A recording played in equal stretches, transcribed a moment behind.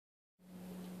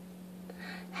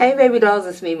Hey baby dolls,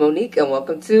 it's me Monique and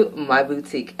welcome to my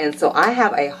boutique. And so I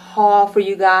have a haul for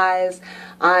you guys.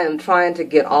 I am trying to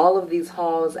get all of these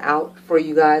hauls out for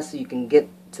you guys so you can get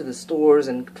to the stores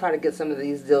and try to get some of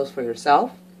these deals for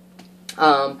yourself.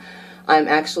 I'm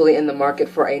actually in the market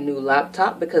for a new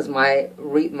laptop because my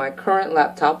current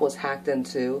laptop was hacked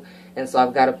into, and so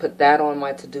I've got to put that on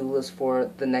my to-do list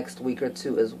for the next week or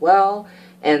two as well.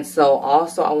 And so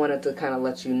also I wanted to kind of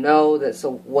let you know that,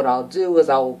 so what I'll do is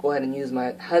I'll go ahead and use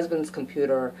my husband's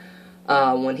computer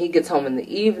when he gets home in the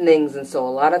evenings, and so a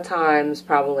lot of times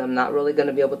probably I'm not really going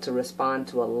to be able to respond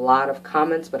to a lot of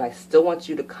comments, but I still want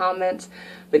you to comment,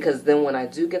 because then when I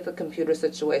do get the computer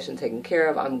situation taken care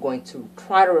of, I'm going to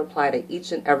try to reply to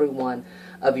each and every one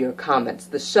of your comments.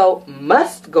 The show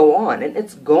must go on, and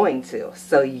it's going to.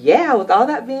 So yeah, with all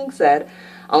that being said,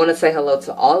 I want to say hello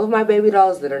to all of my baby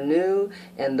dolls that are new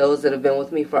and those that have been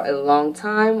with me for a long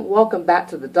time. Welcome back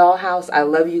to the dollhouse. I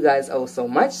love you guys oh so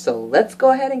much, so let's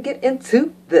go ahead and get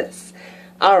into this.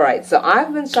 Alright, so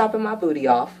I've been shopping my booty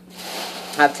off.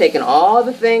 I've taken all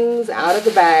the things out of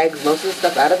the bags, most of the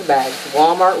stuff out of the bags.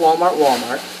 Walmart, Walmart,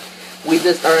 Walmart. We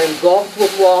just are engulfed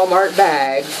with Walmart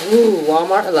bags. Ooh,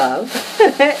 Walmart love.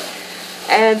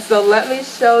 And so let me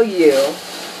show you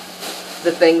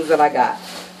the things that I got.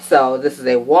 So this is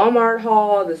a Walmart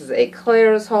haul, this is a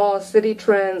Claire's haul, City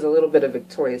Trends, a little bit of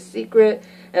Victoria's Secret,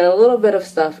 and a little bit of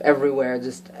stuff everywhere,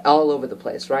 just all over the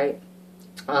place, right?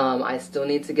 I still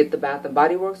need to get the Bath &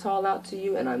 Body Works haul out to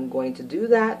you, and I'm going to do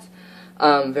that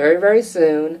very, very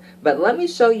soon. But let me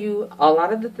show you, a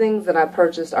lot of the things that I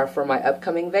purchased are for my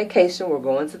upcoming vacation. We're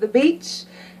going to the beach.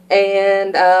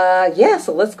 And yeah,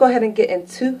 so let's go ahead and get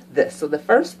into this. So the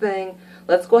first thing,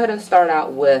 let's go ahead and start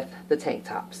out with the tank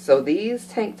tops. So these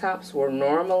tank tops were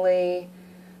normally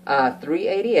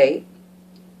 $3.88,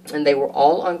 and they were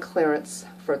all on clearance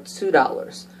for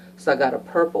 $2. So I got a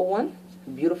purple one,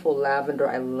 beautiful lavender.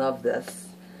 I love this.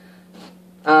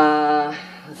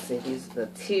 Let's see, these are the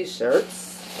t-shirts.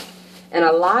 And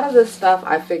a lot of this stuff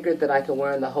I figured that I could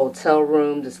wear in the hotel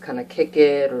room, just kind of kick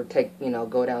it or take,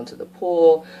 go down to the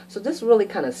pool. So just really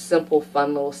kind of simple,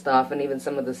 fun little stuff, and even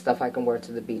some of the stuff I can wear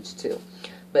to the beach too.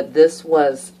 But this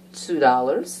was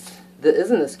 $2.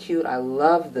 Isn't this cute? I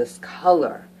love this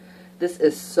color. This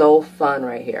is so fun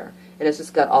right here. And it's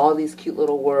just got all these cute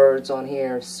little words on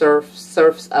here.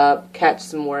 Surfs up, catch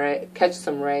some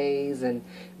rays, and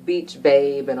beach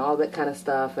babe, and all that kind of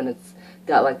stuff. And it's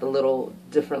got like the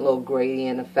different little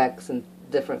gradient effects and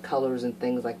different colors and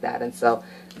things like that. And so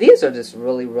these are just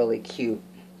really, really cute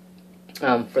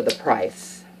for the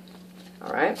price.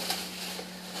 All right.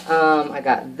 I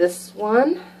got this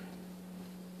one.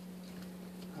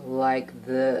 I like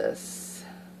this.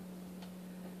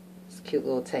 It's a cute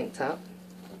little tank top.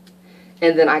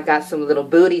 And then I got some little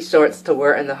booty shorts to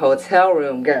wear in the hotel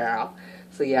room, girl.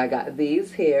 So yeah, I got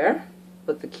these here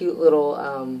with the cute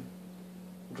little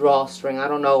drawstring. I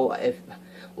don't know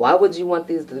why would you want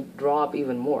these to draw up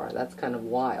even more? That's kind of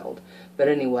wild. But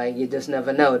anyway, you just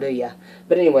never know, do ya?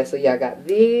 But anyway, so yeah, I got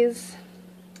these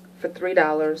for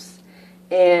 $3.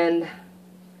 And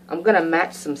I'm going to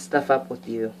match some stuff up with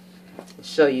you and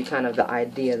show you kind of the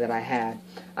idea that I had.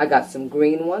 I got some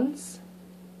green ones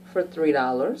for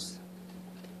 $3.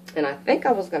 And I think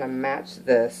I was going to match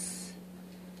this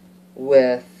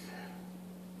with,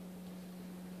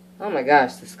 oh my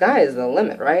gosh, the sky is the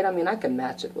limit, right? I mean, I can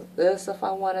match it with this if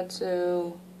I wanted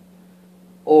to.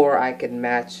 Or I could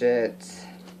match it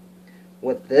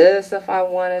with this if I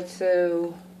wanted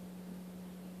to.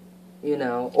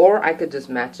 Or I could just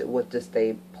match it with just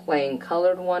a plain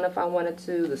colored one if I wanted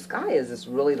to. The sky is just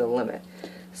really the limit.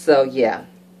 So yeah,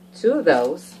 2 of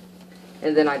those.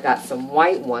 And then I got some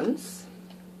white ones.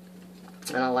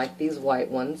 And I like these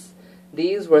white ones.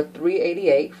 These were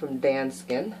 $3.88 from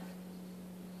Danskin.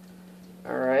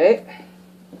 Alright.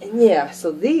 And yeah,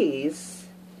 so these,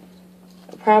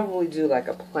 I'll probably do like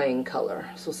a plain color.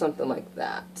 So something like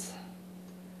that.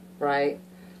 Right?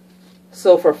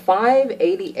 So for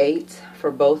 $5.88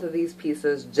 for both of these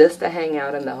pieces, just to hang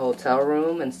out in the hotel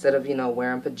room instead of,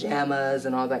 wearing pajamas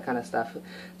and all that kind of stuff.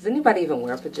 Does anybody even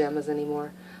wear pajamas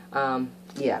anymore?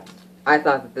 Yeah, I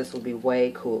thought that this would be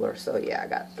way cooler. So yeah, I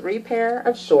got 3 pair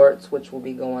of shorts, which will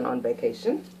be going on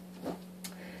vacation.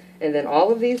 And then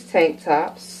all of these tank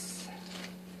tops.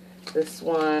 This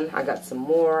one, I got some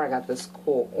more. I got this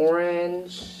cool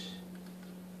orange.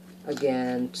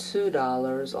 Again,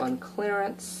 $2 on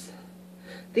clearance.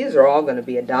 These are all going to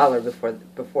be $1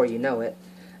 before you know it.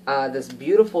 This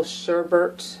beautiful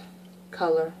sherbet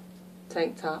color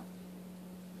tank top.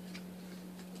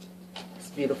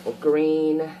 This beautiful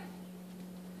green.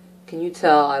 Can you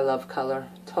tell I love color?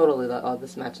 Totally love. Oh,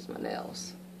 this matches my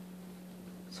nails.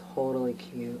 Totally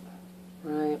cute,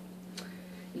 right?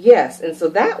 Yes, and so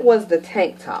that was the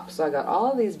tank top. So I got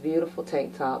all these beautiful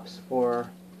tank tops for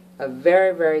a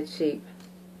very, very cheap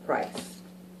price.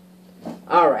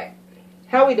 All right.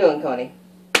 How we doing, Coney?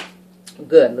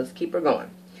 Good. Let's keep her going.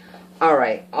 All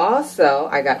right. Also,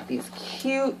 I got these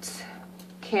cute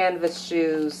canvas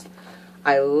shoes.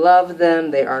 I love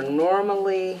them. They are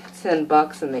normally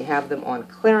 $10 and they have them on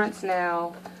clearance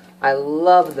now. I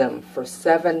love them for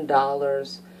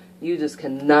 $7. You just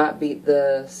cannot beat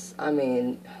this. I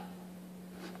mean,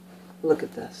 look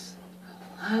at this.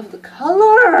 I love the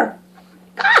color.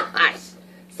 Gosh,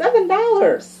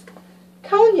 $7.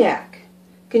 Cognac.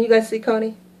 Can you guys see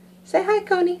Coney? Say hi,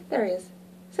 Coney. There he is.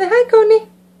 Say hi, Coney.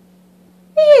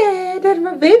 Yeah, that's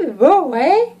my baby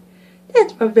boy.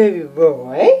 That's my baby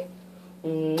boy.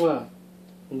 Mwah.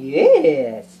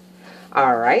 Yes.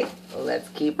 All right, let's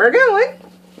keep her going.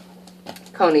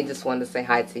 Coney just wanted to say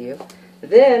hi to you.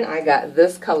 Then I got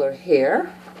this color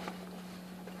here.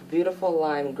 Beautiful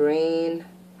lime green.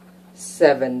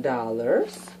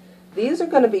 $7. These are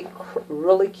going to be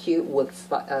really cute with,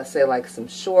 say, like some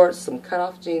shorts, some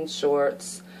cutoff jean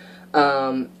shorts.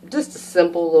 Just a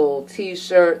simple little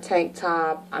t-shirt, tank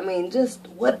top. I mean, just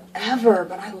whatever.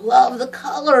 But I love the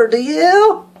color. Do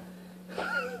you?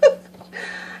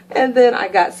 And then I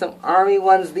got some army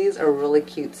ones. These are really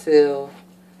cute too.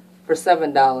 For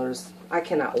 $7. I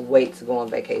cannot wait to go on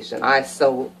vacation. I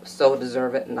so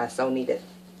deserve it and I so need it.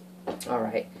 All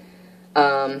right.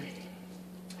 How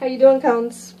you doing,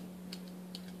 Cones?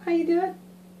 How you doing?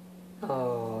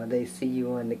 Oh, they see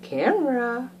you on the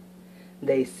camera.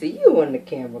 They see you on the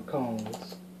camera,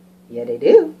 Cones. Yeah, they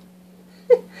do.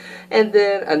 And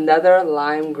then another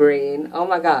lime green. Oh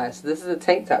my gosh, this is a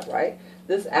tank top, right?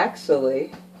 This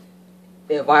actually,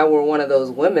 if I were one of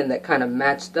those women that kind of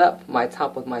matched up my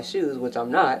top with my shoes, which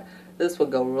I'm not, this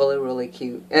would go really, really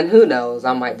cute. And who knows,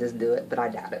 I might just do it, but I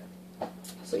doubt it.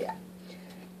 So yeah.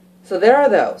 So there are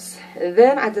those. And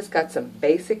then I just got some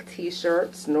basic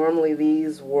t-shirts. Normally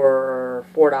these were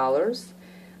 $4.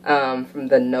 From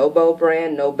the Nobo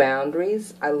brand, No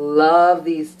Boundaries. I love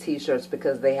these t-shirts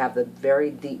because they have the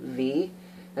very deep V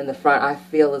in the front. I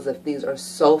feel as if these are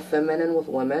so feminine with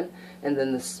women. And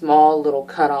then the small little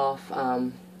cutoff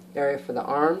area for the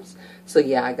arms. So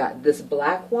yeah, I got this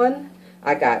black one.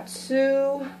 I got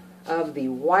 2 of the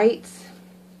white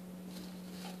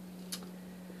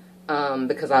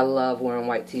because I love wearing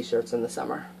white t-shirts in the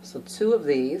summer. So 2 of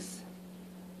these.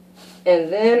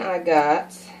 And then I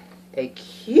got a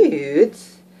cute,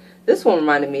 this one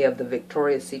reminded me of the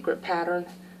Victoria's Secret pattern.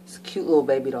 It's a cute little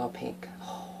baby doll pink.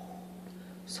 Oh,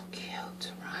 so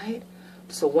cute, right?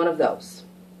 So one of those.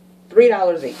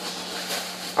 $3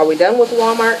 each. Are we done with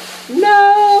Walmart?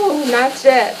 No, not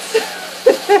yet.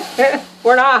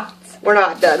 We're not. We're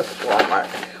not done with Walmart.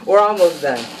 We're almost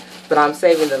done. But I'm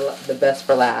saving the best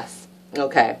for last.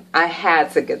 Okay, I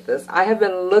had to get this. I have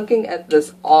been looking at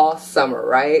this all summer,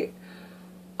 right?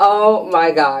 Oh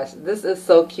my gosh, this is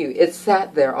so cute. It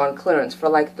sat there on clearance for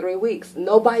like 3 weeks.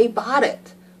 Nobody bought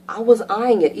it. I was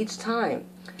eyeing it each time.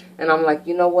 And I'm like,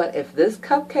 you know what? If this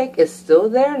cupcake is still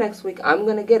there next week, I'm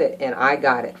going to get it. And I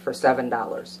got it for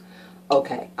 $7.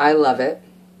 Okay, I love it.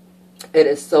 It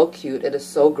is so cute. It is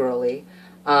so girly.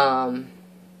 Yeah,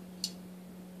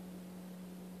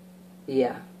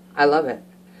 I love it.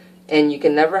 And you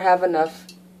can never have enough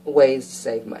ways to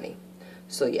save money.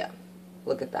 So yeah,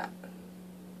 look at that.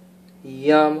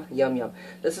 Yum, yum, yum.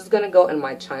 This is going to go in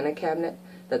my china cabinet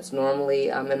that's normally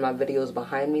in my videos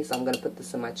behind me. So I'm going to put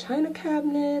this in my china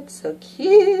cabinet. So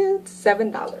cute.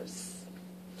 $7.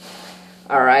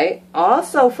 Alright.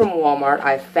 Also from Walmart,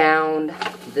 I found,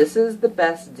 this is the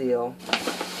best deal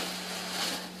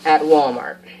at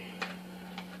Walmart.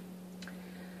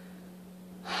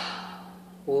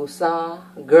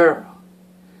 Woosah, girl.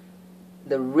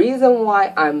 The reason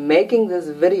why I'm making this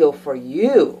video for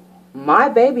you, my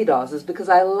baby dolls, is because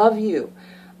I love you.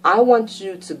 I want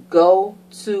you to go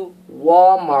to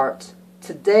Walmart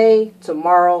today,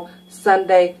 tomorrow,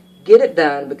 Sunday. Get it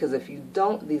done, because if you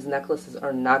don't, these necklaces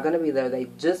are not going to be there. They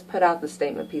just put out the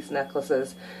statement piece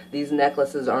necklaces. These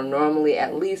necklaces are normally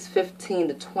at least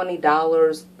 $15 to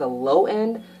 $20. The low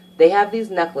end, they have these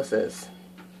necklaces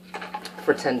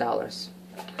for $10.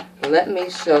 Let me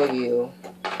show you.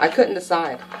 I couldn't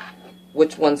decide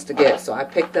which ones to get, so I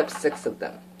picked up 6 of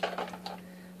them.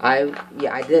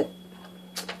 Yeah, I did.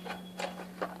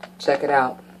 Check it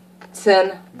out.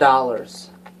 $10.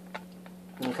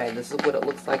 Okay, this is what it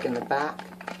looks like in the back.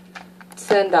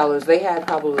 $10. They had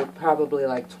probably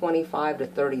like 25 to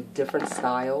 30 different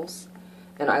styles.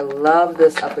 And I love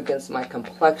this up against my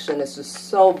complexion. It's just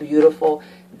so beautiful.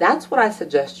 That's what I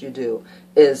suggest you do,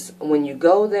 is when you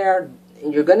go there,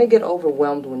 you're going to get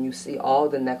overwhelmed when you see all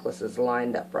the necklaces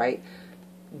lined up, right?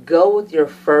 Go with your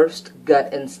first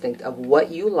gut instinct of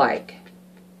what you like.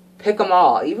 Pick them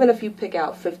all. Even if you pick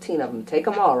out 15 of them, take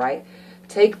them all, right?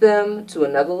 Take them to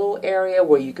another little area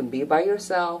where you can be by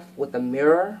yourself with a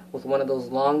mirror, with one of those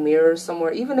long mirrors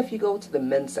somewhere. Even if you go to the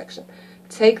men's section,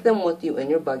 take them with you in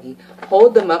your buggy.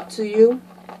 Hold them up to you.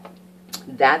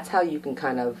 That's how you can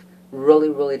kind of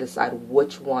really decide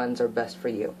which ones are best for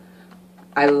you.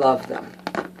 I love them.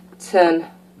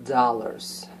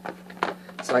 $10.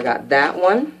 So I got that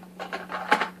one.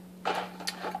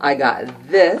 I got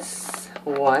this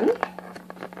one.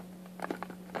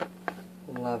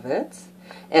 Love it.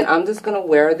 And I'm just going to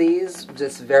wear these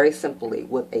just very simply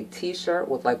with a t-shirt,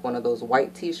 with like one of those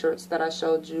white t-shirts that I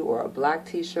showed you, or a black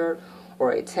t-shirt,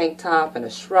 or a tank top and a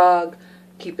shrug.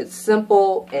 Keep it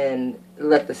simple and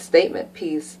let the statement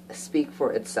piece speak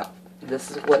for itself.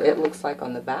 This is what it looks like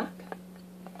on the back.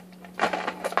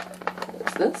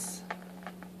 What's this?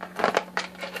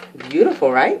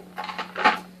 Beautiful, right?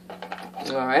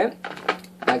 Alright.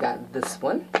 I got this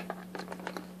one.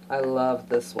 I love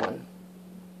this one.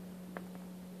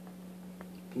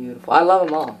 Beautiful. I love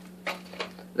them all.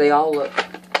 They all look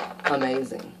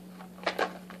amazing.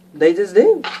 They just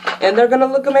do. And they're going to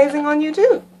look amazing on you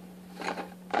too.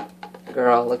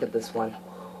 Girl, look at this one.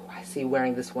 I see you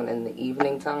wearing this one in the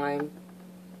evening time.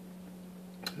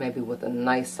 Maybe with a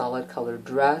nice solid colored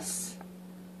dress.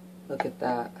 Look at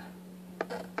that.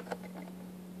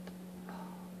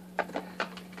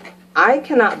 I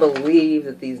cannot believe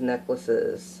that these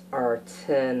necklaces are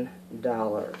 $10.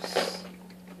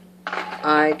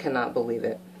 I cannot believe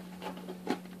it.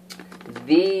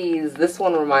 This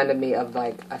one reminded me of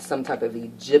like some type of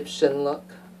Egyptian look.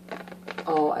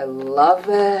 Oh, I love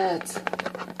it.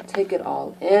 Take it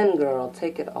all in, girl.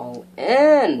 Take it all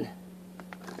in.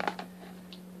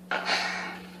 Look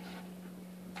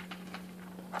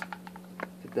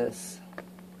at this.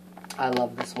 I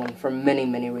love this one for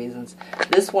many reasons.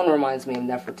 This one reminds me of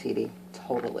Nefertiti.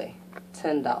 Totally.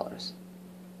 $10.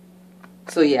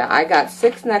 So yeah, I got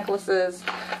 6 necklaces.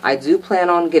 I do plan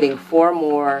on getting 4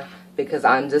 more because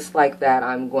I'm just like that.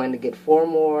 I'm going to get 4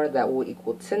 more. That will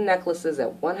equal 10 necklaces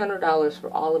at $100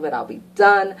 for all of it. I'll be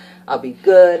done. I'll be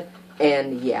good.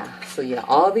 And yeah, so yeah,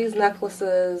 all these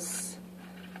necklaces,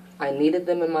 I needed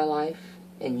them in my life,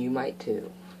 and you might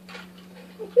too.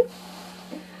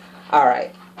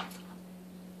 Alright.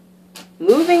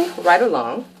 Moving right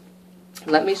along.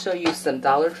 Let me show you some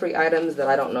Dollar Tree items that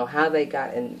I don't know how they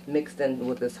got mixed in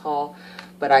with this haul.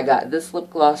 But I got this lip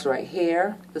gloss right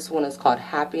here. This one is called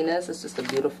Happiness. It's just a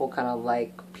beautiful kind of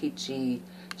like peachy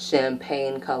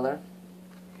champagne color.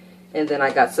 And then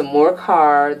I got some more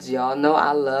cards. Y'all know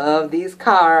I love these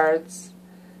cards.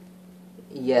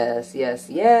 Yes.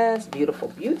 Beautiful,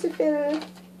 beautiful.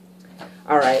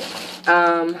 Alright.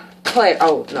 Claire.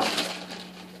 Oh, no.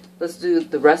 Let's do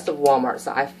the rest of Walmart.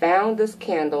 So I found this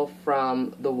candle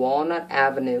from the Walnut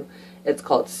Avenue. It's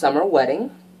called Summer Wedding.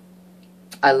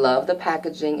 I love the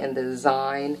packaging and the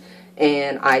design,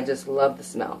 and I just love the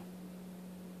smell.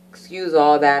 Excuse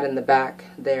all that in the back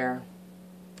there.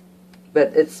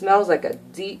 But it smells like a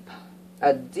deep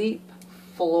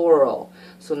floral.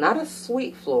 So not a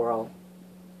sweet floral,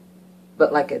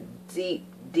 but like a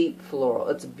deep floral.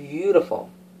 It's beautiful.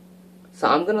 So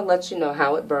I'm going to let you know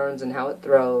how it burns and how it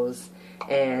throws.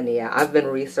 And yeah, I've been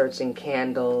researching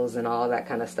candles and all that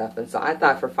kind of stuff. And so I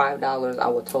thought for $5 I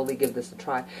would totally give this a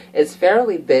try. It's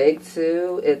fairly big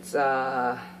too. It's,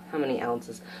 how many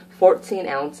ounces? 14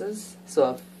 ounces. So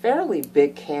a fairly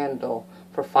big candle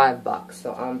for $5.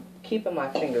 So I'm keeping my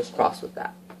fingers crossed with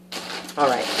that.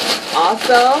 Alright.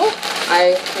 Also,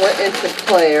 I went into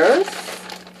Claire's.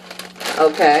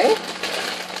 Okay.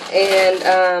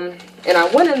 And I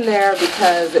went in there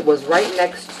because it was right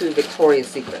next to Victoria's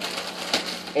Secret.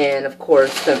 And of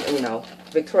course, you know,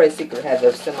 Victoria's Secret had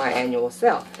their semi-annual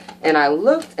sale. And I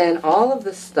looked and all of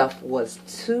this stuff was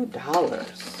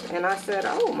 $2. And I said,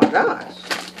 oh my gosh,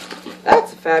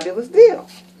 that's a fabulous deal.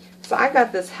 So I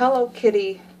got this Hello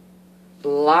Kitty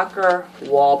locker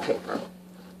wallpaper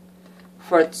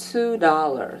for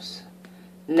 $2.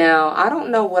 Now, I don't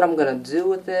know what I'm going to do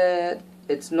with it.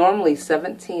 It's normally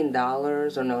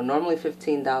 $17, or no, normally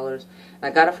 $15. I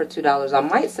got it for $2. I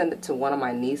might send it to one of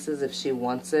my nieces if she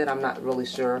wants it. I'm not really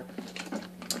sure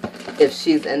if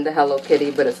she's into Hello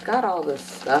Kitty, but it's got all this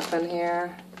stuff in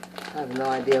here. I have no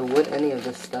idea what any of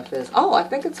this stuff is. Oh, I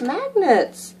think it's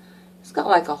magnets. It's got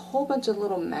like a whole bunch of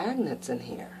little magnets in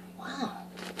here. Wow.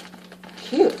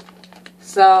 Cute.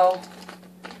 So,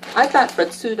 I thought for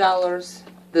 $2,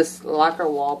 this locker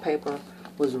wallpaper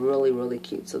was really, really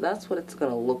cute. So that's what it's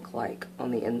going to look like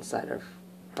on the inside of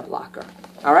her locker.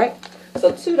 All right?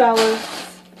 So $2.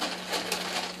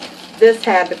 This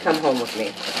had to come home with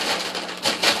me.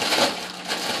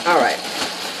 All right.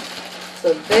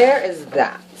 So there is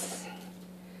that.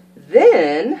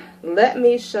 Then let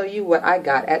me show you what I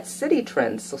got at Citi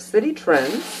Trends. So Citi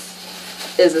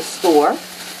Trends is a store,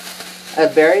 a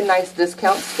very nice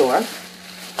discount store,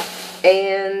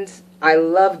 and I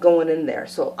love going in there.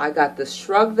 So I got the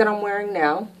shrug that I'm wearing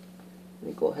now. Let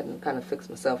me go ahead and kind of fix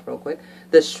myself real quick.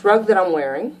 The shrug that I'm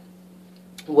wearing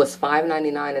was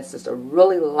 $5.99. It's just a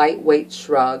really lightweight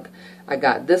shrug. I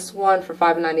got this one for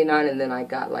 $5.99, and then I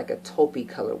got like a taupey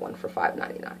color one for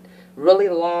 $5.99. Really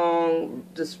long,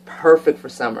 just perfect for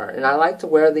summer. And I like to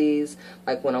wear these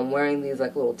like when I'm wearing these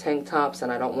like little tank tops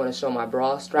and I don't want to show my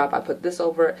bra strap. I put this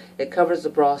over it. It covers the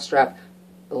bra strap.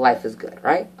 Life is good,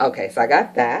 right? Okay, so I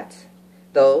got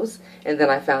those. And then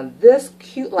I found this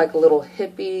cute like little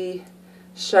hippie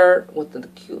shirt with the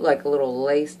cute like little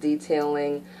lace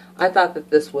detailing. I thought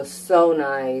that this was so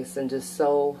nice and just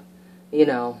so, you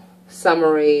know,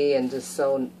 summery and just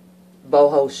so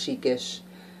boho chicish.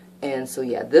 And so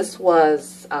yeah, this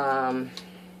was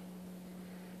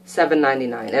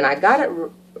 $7.99, and I got it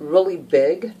really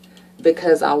big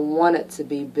because I want it to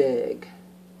be big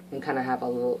and kind of have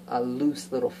a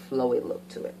loose little flowy look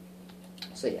to it.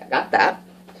 So yeah, I got that.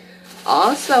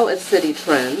 Also at Citi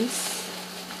Trends.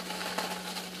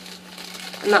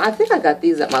 Now I think I got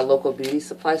these at my local beauty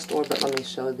supply store, but let me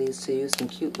show these to you. Some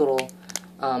cute little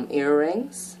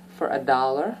earrings for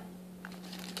 $1,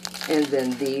 and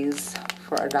then these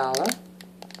for $1.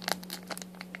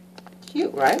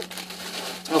 Cute, right?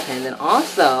 Okay, and then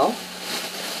also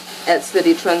at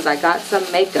Citi Trends I got some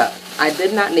makeup. I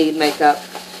did not need makeup,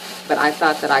 but I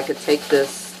thought that I could take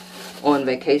this on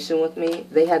vacation with me.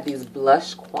 They had these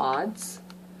blush quads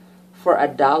for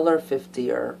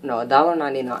 $1.50 or no,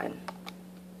 $1.99.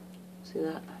 See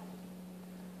that?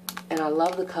 And I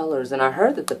love the colors, and I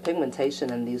heard that the pigmentation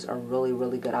in these are really,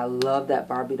 really good. I love that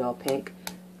Barbie doll pink.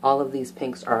 All of these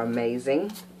pinks are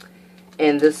amazing.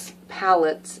 And this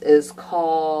palette is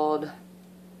called,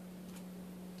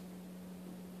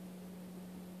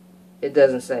 it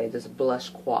doesn't say, just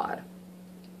blush quad.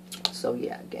 So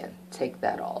yeah, again, take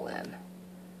that all in.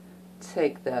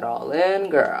 Take that all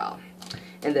in, girl.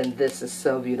 And then this is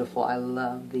so beautiful. I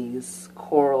love these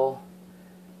coral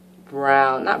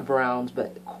brown, not browns,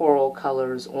 but coral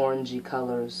colors, orangey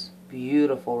colors.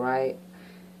 Beautiful, right?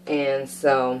 And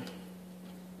so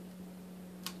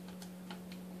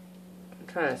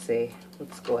trying to see.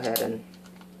 Let's go ahead and,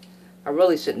 I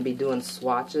really shouldn't be doing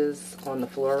swatches on the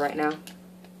floor right now,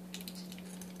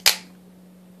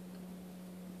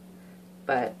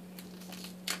 but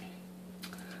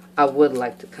I would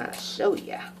like to kind of show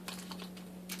you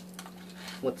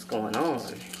what's going on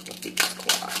with these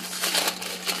quads.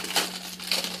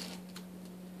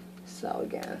 So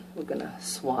again, we're gonna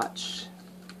swatch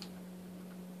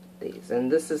these,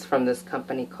 and this is from this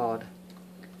company called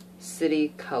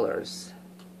City Colors.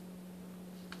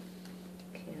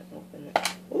 Open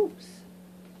it. Oops.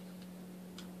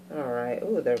 Alright.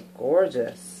 Ooh, they're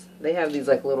gorgeous. They have these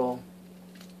like little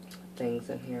things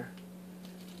in here.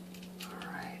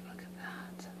 Alright, look at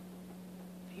that.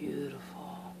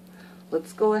 Beautiful.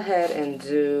 Let's go ahead and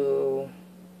do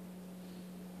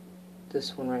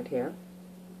this one right here.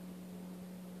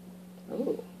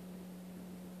 Ooh.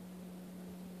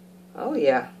 Oh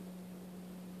yeah.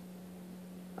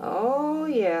 Oh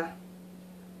yeah.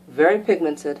 Very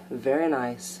pigmented, very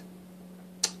nice.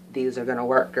 These are gonna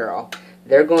work, girl.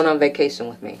 They're going on vacation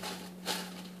with me.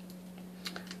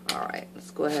 Alright,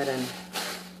 let's go ahead and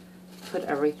put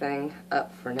everything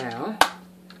up for now.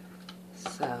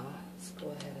 So, let's go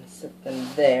ahead and sit them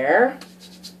there.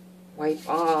 Wipe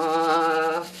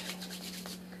off.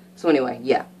 So anyway,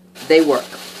 yeah, they work.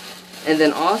 And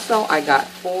then also I got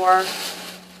 4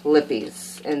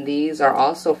 lippies. And these are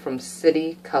also from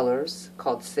City Colors,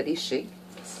 called City Chic.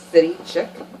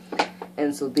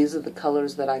 And so these are the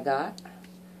colors that I got.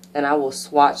 And I will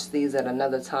swatch these at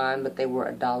another time, but they were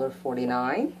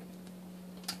 $1.49.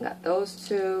 Got those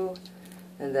 2,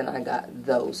 and then I got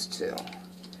those 2.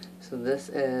 So this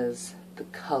is the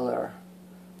color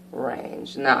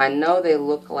range. Now I know they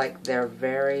look like they're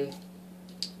very,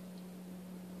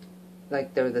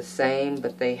 like they're the same,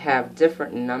 but they have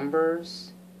different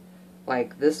numbers.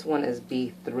 Like this one is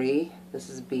B3. This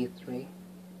is B3.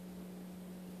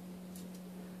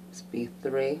 It's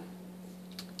B3.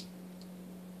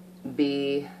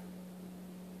 B,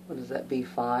 what is that,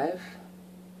 B5?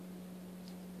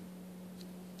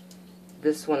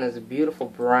 This one is a beautiful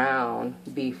brown,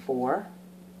 B4.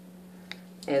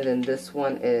 And then this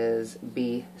one is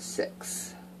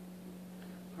B6.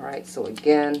 Alright, so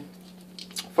again,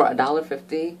 for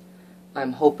 $1.50,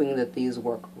 I'm hoping that these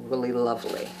work really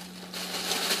lovely.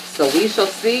 So we shall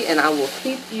see, and I will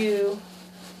keep you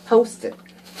posted.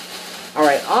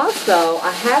 Alright, also,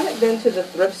 I haven't been to the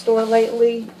thrift store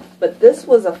lately, but this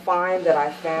was a find that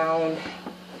I found.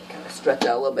 Kind of stretch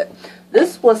out a little bit.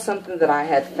 This was something that I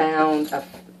had found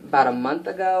about a month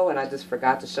ago, and I just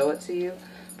forgot to show it to you.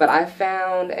 But I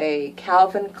found a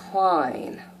Calvin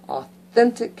Klein,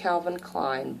 authentic Calvin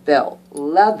Klein belt,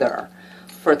 leather,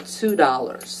 for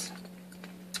 $2.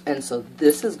 And so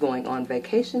this is going on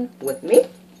vacation with me.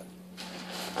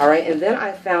 Alright, and then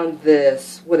I found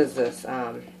this, what is this?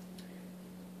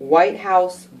 White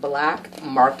House black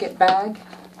market bag.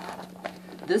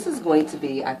 This is going to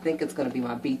be, I think it's going to be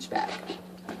my beach bag.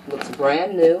 Looks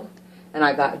brand new, and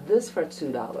I got this for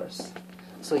 $2.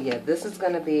 So yeah, this is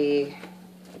going to be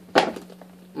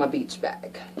my beach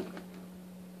bag.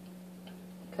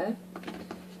 Okay?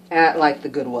 At like the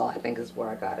Goodwill, I think is where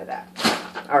I got it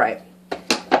at. Alright.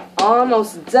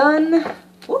 Almost done.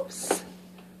 Whoops.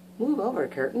 Move over,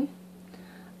 curtain.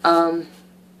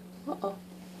 Uh-oh.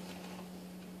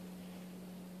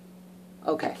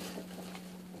 Okay.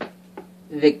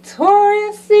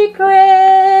 Victoria's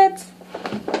Secret.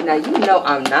 Now, you know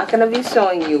I'm not going to be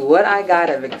showing you what I got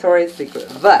at Victoria's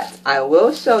Secret, but I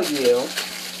will show you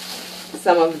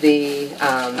some of the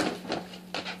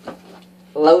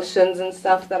lotions and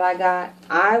stuff that I got.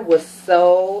 I was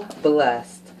so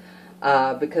blessed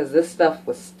because this stuff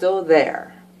was still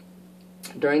there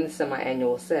during the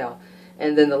semi-annual sale.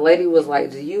 And then the lady was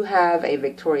like, do you have a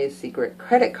Victoria's Secret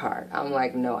credit card? I'm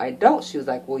like, no, I don't. She was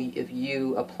like, well, if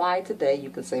you apply today,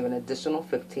 you can save an additional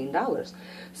 $15.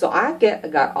 So I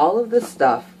got all of this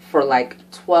stuff for like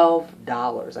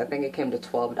 $12. I think it came to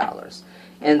 $12.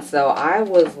 And so I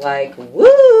was like,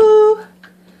 woo!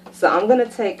 So I'm going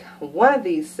to take one of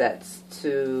these sets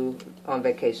on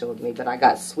vacation with me. But I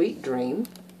got Sweet Dream.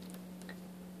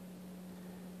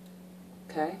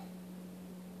 Okay.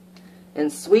 And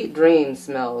Sweet Dream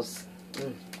smells,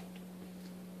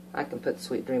 I can put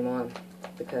Sweet Dream on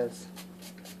because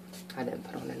I didn't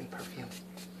put on any perfume.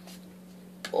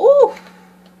 Ooh,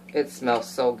 it smells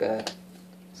so good.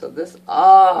 So this,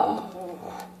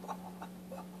 oh,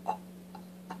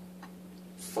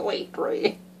 Sweet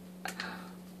Dream.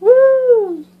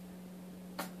 Woo!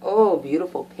 Oh,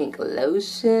 beautiful pink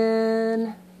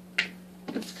lotion.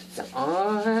 Let's put some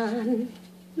on.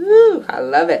 Woo, I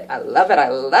love it. I love it. I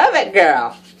love it,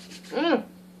 girl.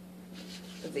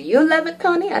 Do you love it,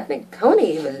 Coney? I think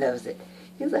Coney even loves it.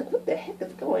 He's like, what the heck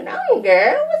is going on,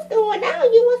 girl? What's going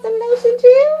on? You want some lotion,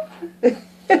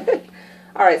 too?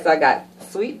 All right, so I got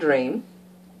Sweet Dream.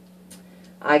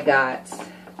 I got,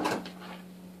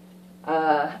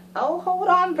 oh, hold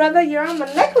on, brother. You're on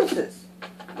my necklaces.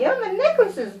 You're on my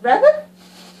necklaces, brother.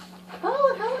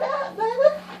 Hold up,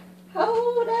 brother.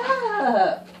 Hold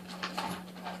up.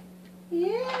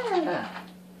 Yeah.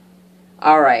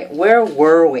 Alright, where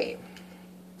were we?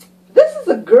 This is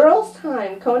a girl's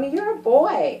time, Coney. You're a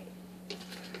boy.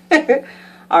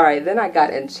 Alright, then I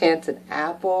got Enchanted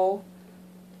Apple.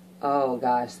 Oh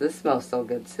gosh, this smells so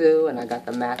good too. And I got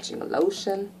the matching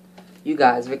lotion. You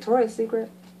guys, Victoria's Secret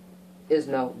is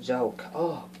no joke.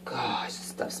 Oh gosh, this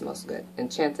stuff smells good.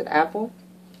 Enchanted Apple.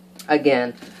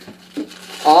 Again,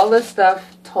 all this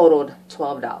stuff totaled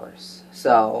 $12.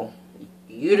 So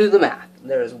you do the math.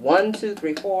 There's 1, 2,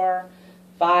 3, 4,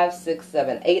 5, 6,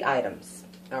 7, 8 items.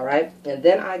 Alright? And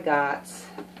then I got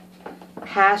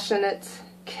Passionate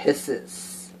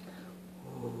Kisses.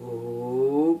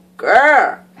 Ooh,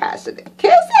 girl. Passionate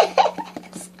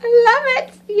Kisses. I love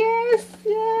it. Yes,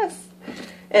 yes.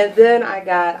 And then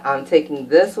I'm taking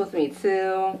this with me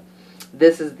too.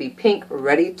 This is the Pink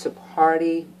Ready to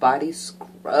Party Body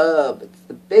Scrub. It's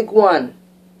the big one.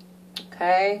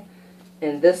 Okay?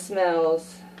 And this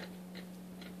smells,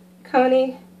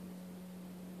 Coney,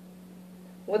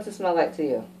 what's it smell like to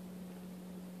you?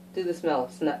 Do the smell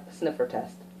sniffer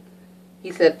test.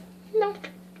 He said, no,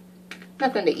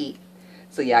 nothing to eat.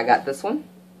 So yeah, I got this one.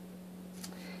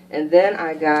 And then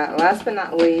I got, last but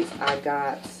not least, I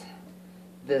got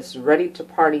this Ready to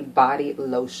Party Body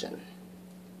Lotion.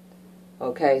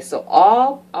 Okay, so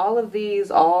all of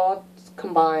these, all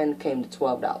combined, came to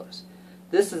 $12.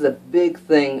 This is a big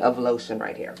thing of lotion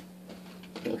right here.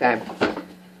 Okay.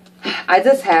 I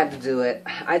just had to do it.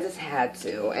 I just had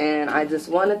to. And I just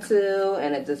wanted to.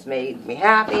 And it just made me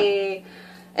happy.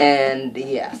 And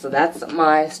yeah, so that's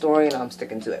my story and I'm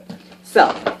sticking to it.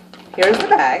 So, here's the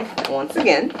bag once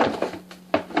again.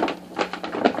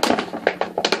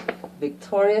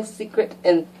 Victoria's Secret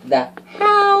in the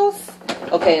house.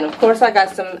 Okay, and of course I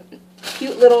got some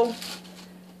cute little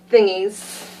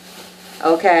thingies.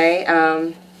 Okay,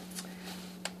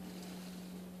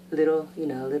 little, you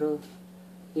know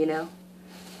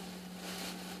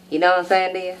what I'm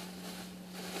saying to you?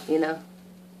 You know?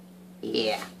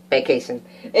 Yeah, vacation.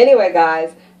 Anyway,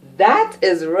 guys, that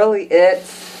is really it.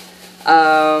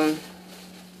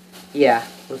 Yeah,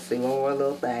 let's see, one more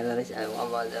little thing. Let me show you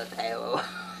one more little thing.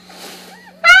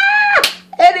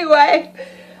 Anyway,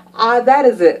 that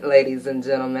is it, ladies and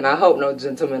gentlemen. I hope no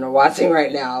gentlemen are watching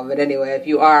right now. But anyway, if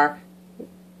you are,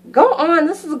 go on.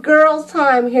 This is a girl's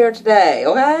time here today,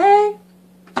 okay?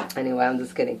 Anyway, I'm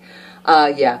just kidding.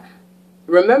 Yeah.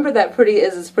 Remember that pretty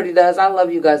is as pretty does. I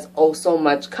love you guys oh so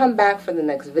much. Come back for the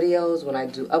next videos when I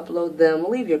do upload them.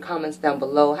 Leave your comments down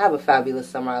below. Have a fabulous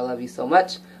summer. I love you so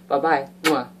much. Bye-bye.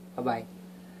 Mwah. Bye-bye.